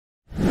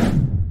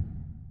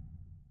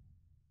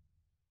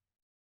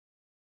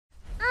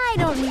I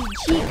don't need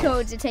cheat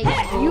codes to take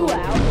you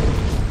out.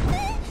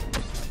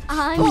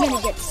 I'm gonna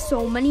get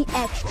so many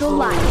extra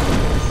lives.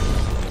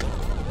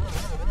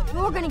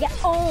 You're gonna get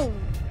owned.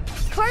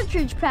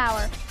 Cartridge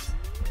power.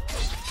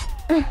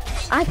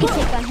 I could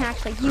take on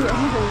hacks like you and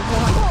level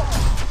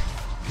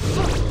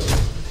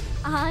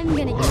 1. I'm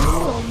gonna get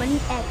so many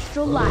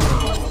extra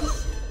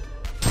lives.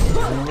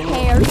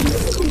 Prepare to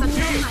school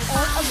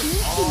art of the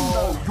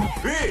Kimbo.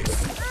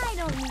 I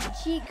don't need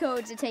cheat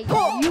codes to take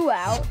you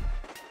out.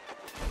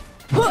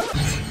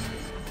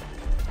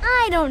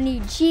 I don't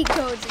need cheat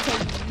codes to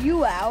take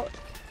you out.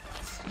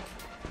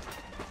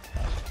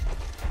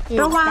 Is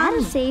that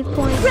a save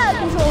point? Road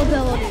control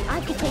ability.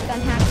 I could take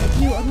on hacks like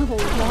you on level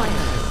 1.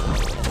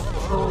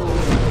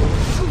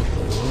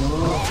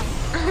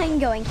 I'm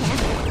going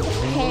camping.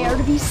 Prepare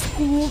to be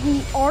schooled in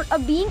the art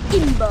of being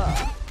imba.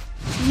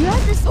 You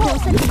have the skill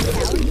set to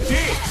challenge.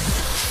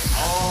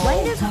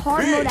 When does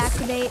hard mode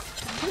activate?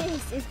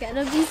 This is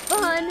gonna be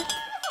fun.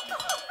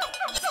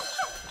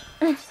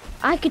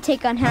 I could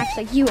take on hacks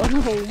like you on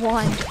level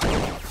 1.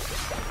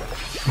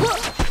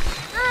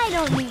 I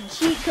don't need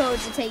cheat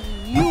codes to take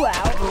you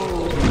out.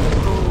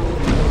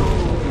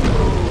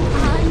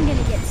 I'm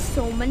gonna get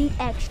so many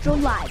extra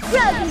lives.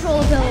 Road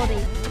control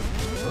ability.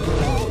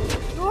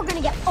 You're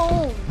gonna get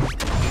owned.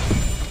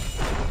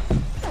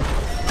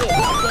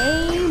 It's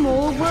game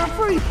over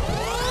for you.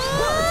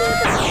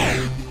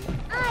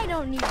 I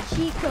don't need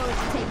cheat codes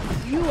to take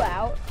you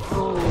out.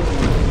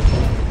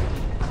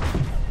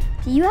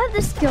 Do you have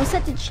the skill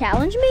set to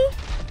challenge me?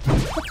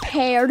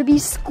 Prepare to be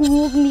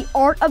schooled in the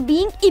art of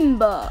being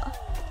imba.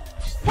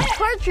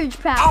 Cartridge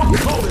power.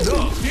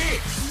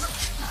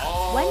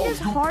 When does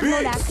hard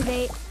mode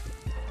activate?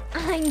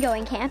 I'm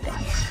going camping.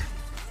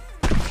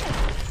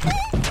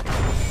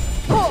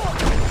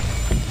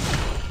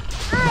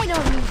 I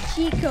don't need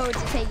cheat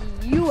codes to take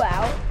you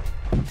out.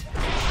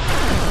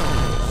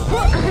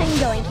 I'm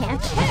going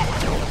camping.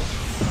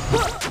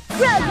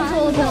 Road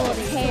control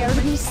ability. Prepare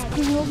to be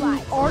schooled in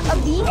the art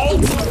of being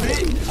imba.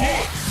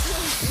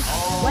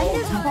 When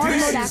does hard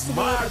mode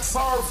activate?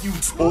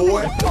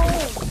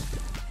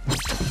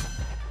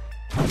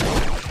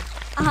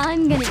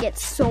 I'm gonna get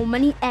so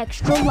many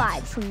extra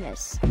lives from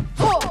this.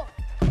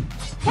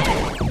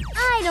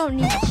 I don't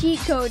need cheat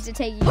codes to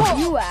take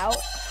you out.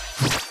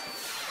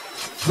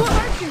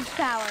 Cartridge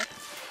power.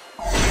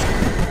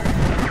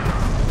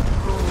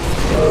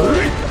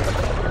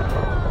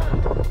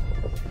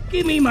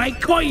 Give me my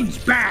coins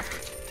back!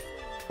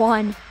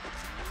 1.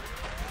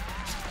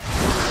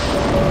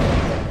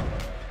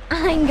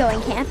 I'm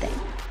going camping.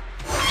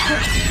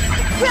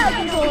 Road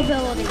control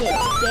ability.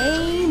 It's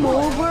game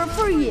over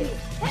for you.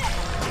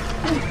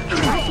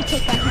 I could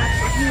take on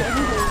hacks with you and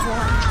level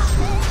 1.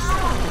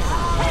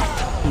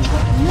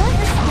 You have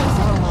the skill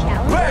set to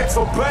challenge? Back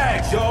to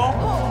back, y'all!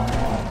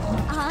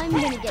 I'm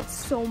gonna get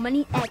so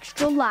many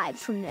extra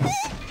lives from this.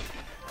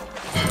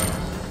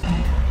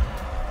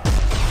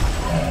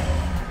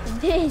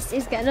 This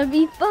is gonna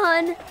be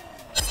fun.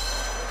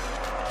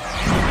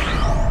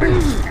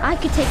 I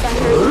could take on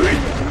hacks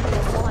with you and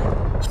level 1.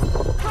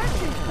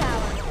 Cartridge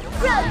power.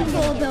 Road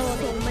control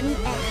ability. So many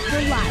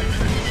extra lives.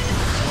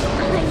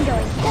 I'm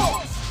going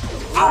camping.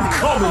 I'm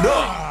coming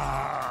up!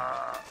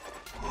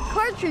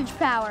 Cartridge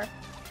power.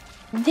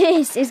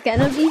 This is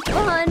gonna be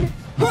fun.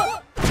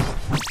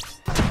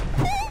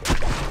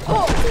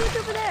 Oh, see what's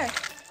over there.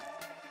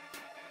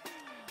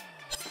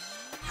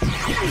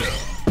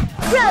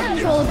 Road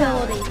control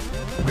ability.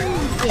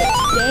 It's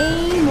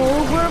game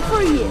over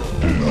for you.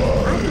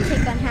 I can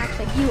take on hacks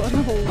like you on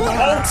level 1.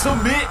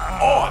 Ultimate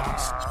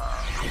artist!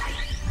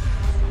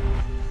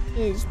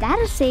 Is that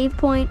a save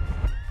point?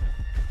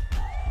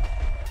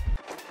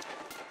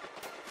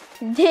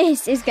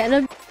 This is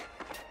gonna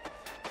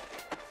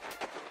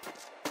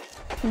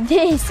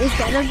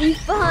be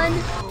fun.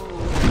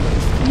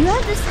 You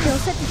have the skill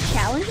set to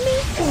challenge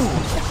me?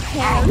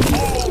 Prepare to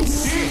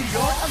see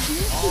more of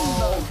these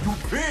Kimbo. You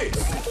pissed!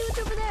 See what's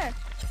over there.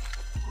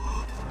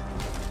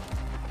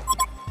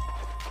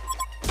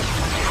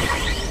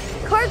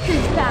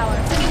 Cartridge power.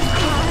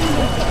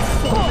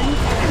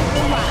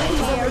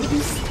 Prepare to be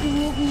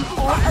schooled in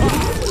art of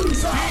these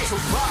Kimbo.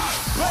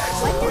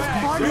 When does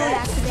hard mode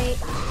activate?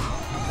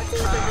 Let's see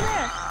what's over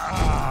there.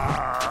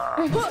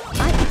 I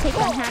can take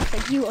on hacks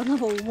like you on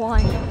level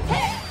 1.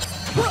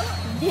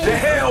 The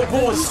hell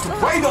going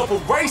straight up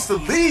erase the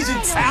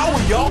Legion Tower,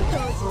 y'all!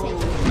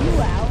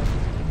 You out.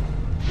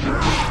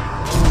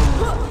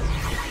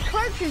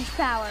 Cartridge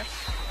power.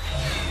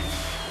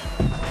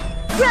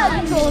 Road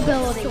control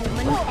ability. So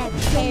many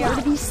prepare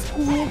to be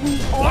schooled in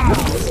art.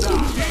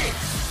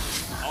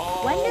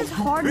 When does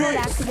hard mode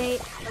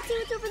activate? Let's see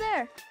what's over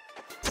there.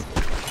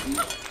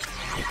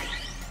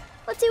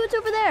 Let's see what's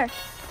over there.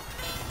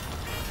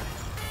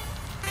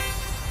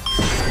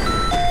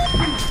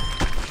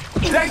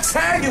 They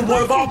tagging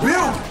one of our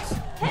buildings!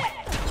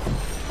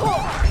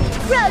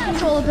 Road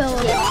control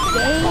ability.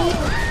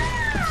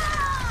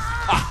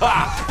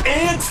 Haha!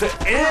 End to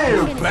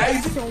end,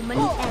 baby! So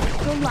many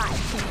extra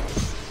lives in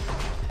this.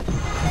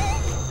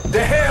 The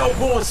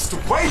Hellborn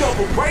straight up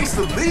erased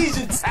the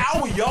Legion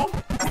Tower, yo.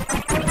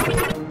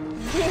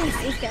 This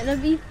is gonna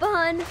be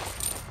fun.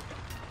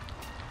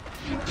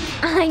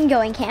 I'm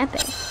going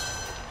camping.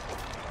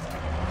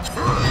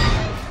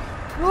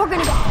 We're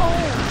gonna go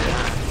home.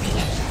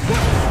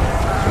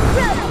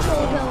 Radical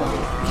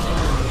ability.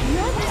 You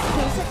have the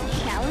skill set to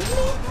challenge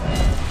me?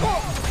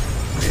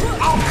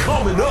 I'm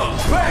coming up,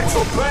 back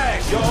to back,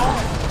 y'all.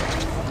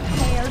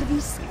 Prepare to be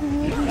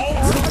schooled.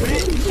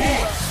 Ultimate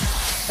kids.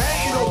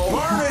 Hey, no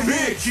burning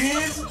here,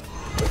 kids.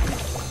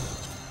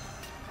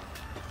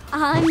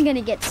 I'm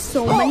gonna get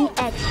so many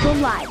extra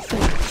lives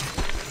here.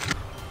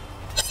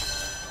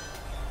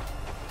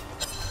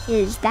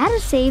 Is that a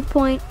save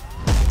point?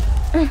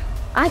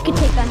 I could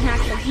take on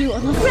hacks like you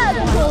on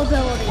radical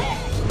ability.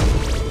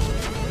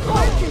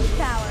 Cartridge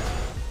power.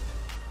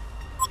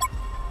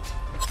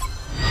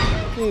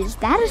 Is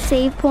that a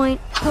save point?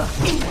 It's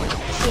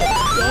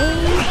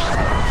game.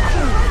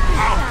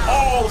 I'm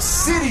all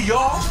city,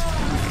 y'all.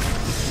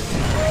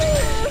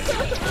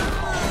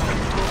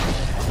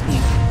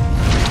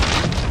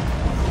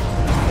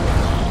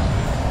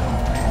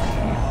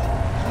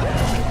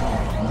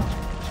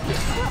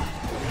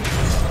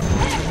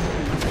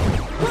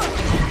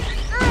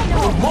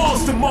 The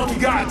monster monkey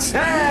got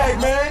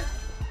tagged, man.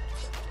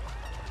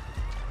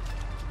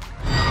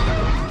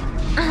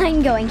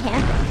 I'm going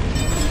camping.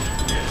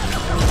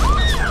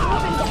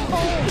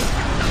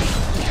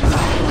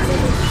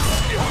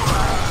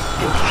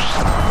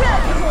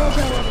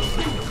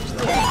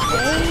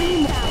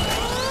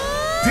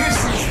 This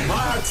is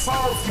my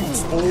target,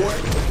 boy.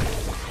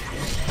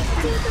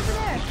 Who's over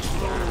there?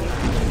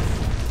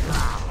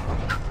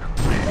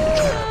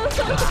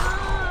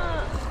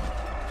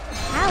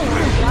 How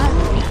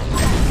long?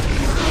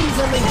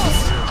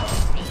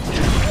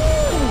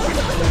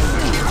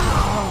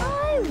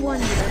 I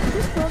wonder if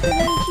this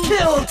program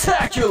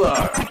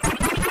Kill-tacular!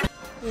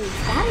 is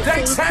that a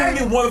They safe tagged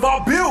point? in one of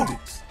our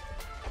buildings.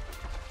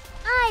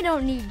 I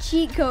don't need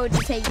cheat code to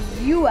take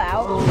you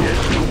out. I'm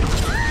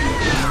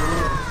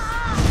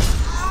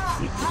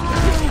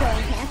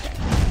going camping.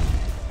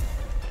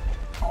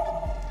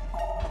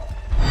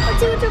 Let's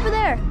see what's over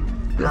there.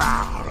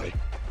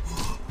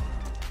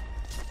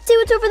 See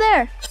what's over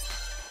there.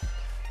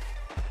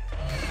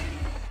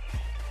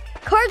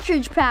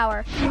 Cartridge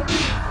power.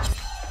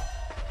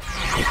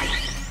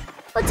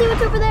 Let's see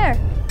what's over there.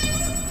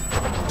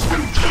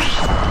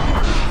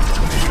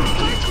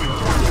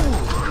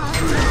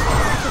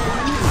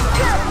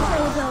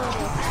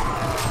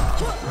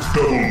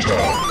 Double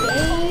tap.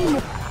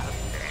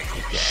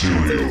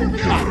 Serial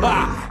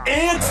killer.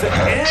 And to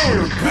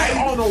air, back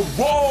on a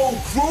roll,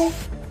 crew.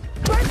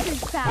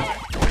 Cartridge power.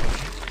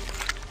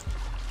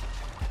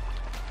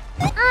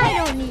 I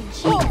don't need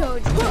cheat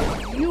codes to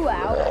take you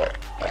out.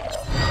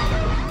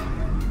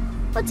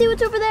 Let's see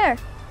what's over there.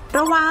 ร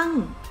ะวัง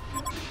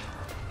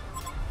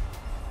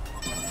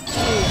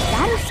Is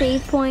that a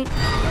save point?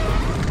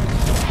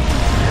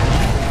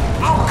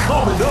 I'm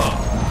coming up.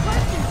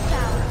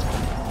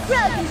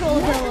 Crowd control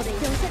ability.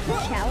 Skill set to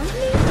challenge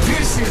me?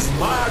 This is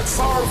my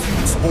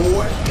target,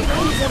 boy.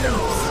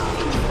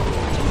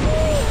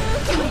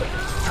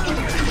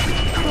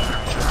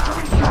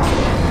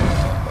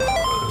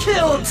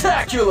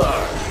 Kill-tacular!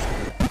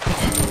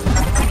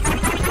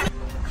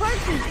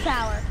 Cartridge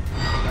power.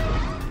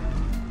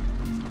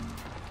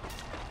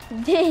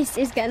 This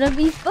is gonna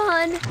be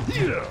fun.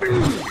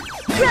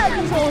 Crowd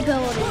control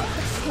ability.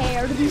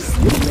 Prepare to be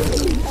skilled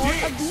in the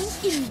art of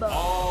being imbo.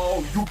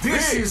 Oh,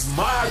 this is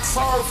my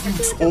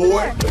target,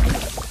 boy.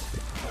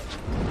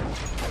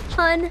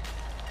 Fun.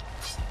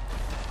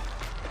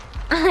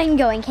 I'm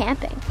going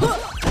camping.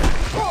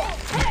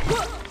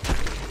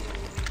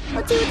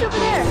 Let's see what's over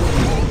there.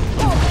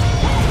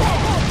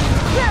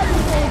 Crowd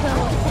control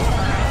ability.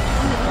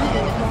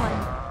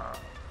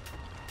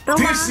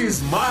 This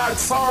is my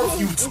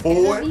target, It's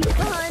boy. gonna be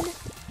fun.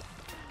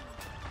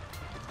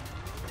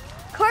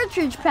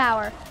 Cartridge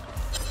power.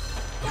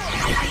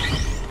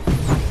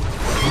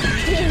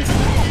 This is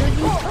gonna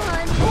be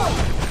fun.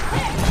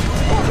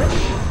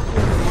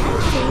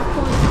 Save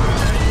point.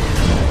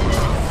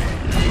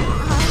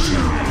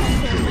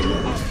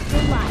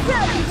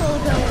 Crowd control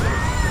ability.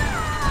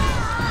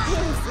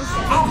 This is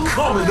gonna I'm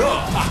coming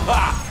up.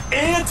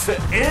 And to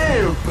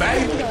air,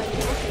 baby.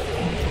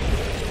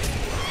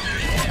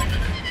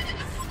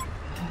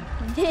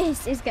 This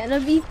is gonna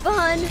be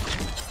fun.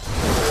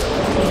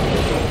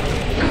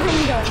 I'm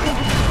going.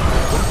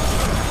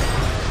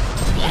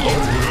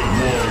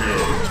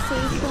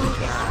 Save point.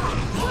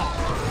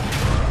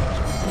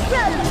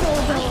 Crowd control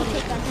ability.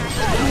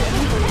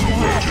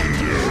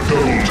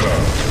 Double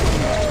tap.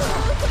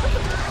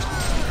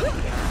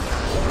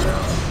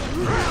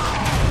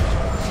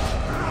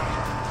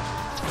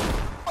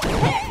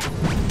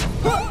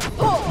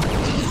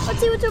 Let's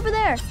see what's over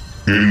there.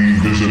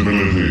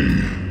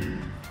 Invisibility.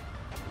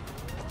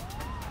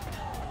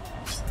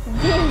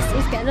 This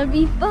is gonna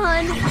be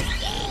fun.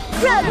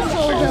 Crowd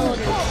control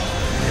ability.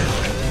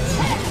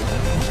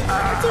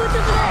 Let's see what's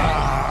over there.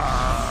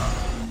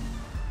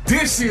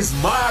 This is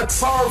my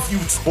turf, you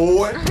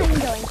toy. I'm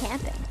going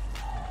camping.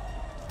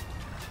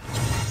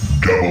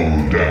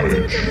 Double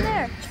damage. Over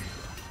there.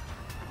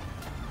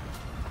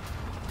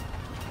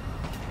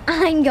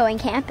 I'm going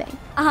camping.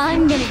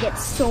 I'm gonna get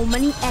so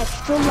many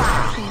extra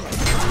lives from this.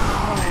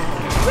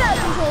 Crowd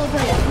control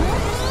ability.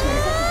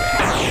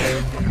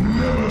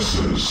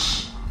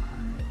 Nemesis.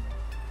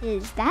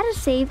 Is that a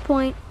save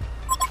point?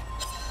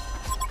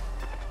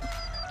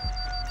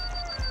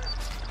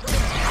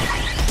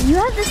 You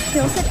have the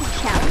skill set to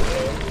challenge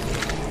me?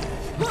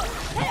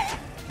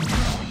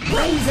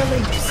 Razor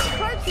leaps.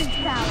 Cartridge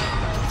power.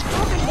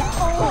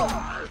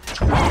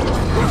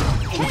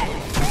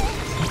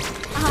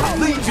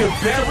 Legion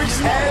barracks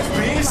has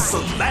been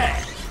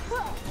select.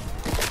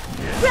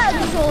 Crowd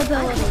control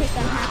ability.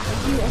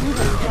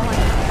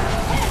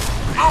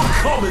 I'm I'm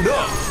coming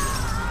up.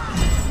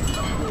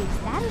 Is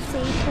that a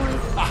save point?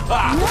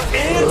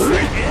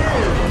 Entry in,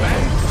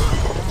 man.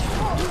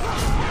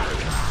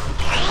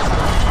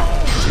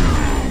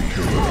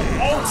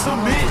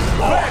 Ultimate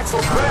back to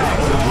back.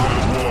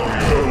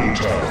 Double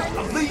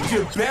tap.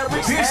 Legion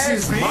barracks this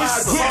is my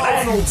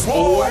final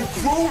toy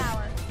crew.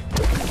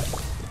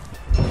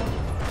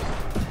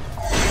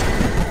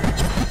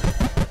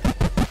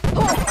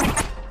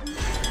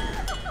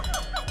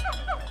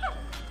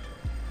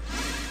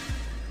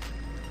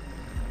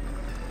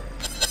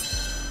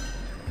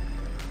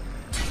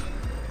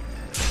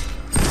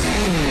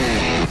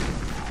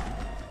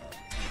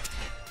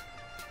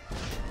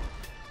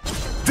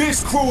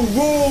 This crew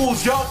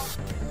rules, yo.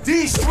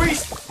 These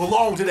streets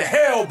belong to the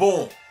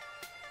Hellborn.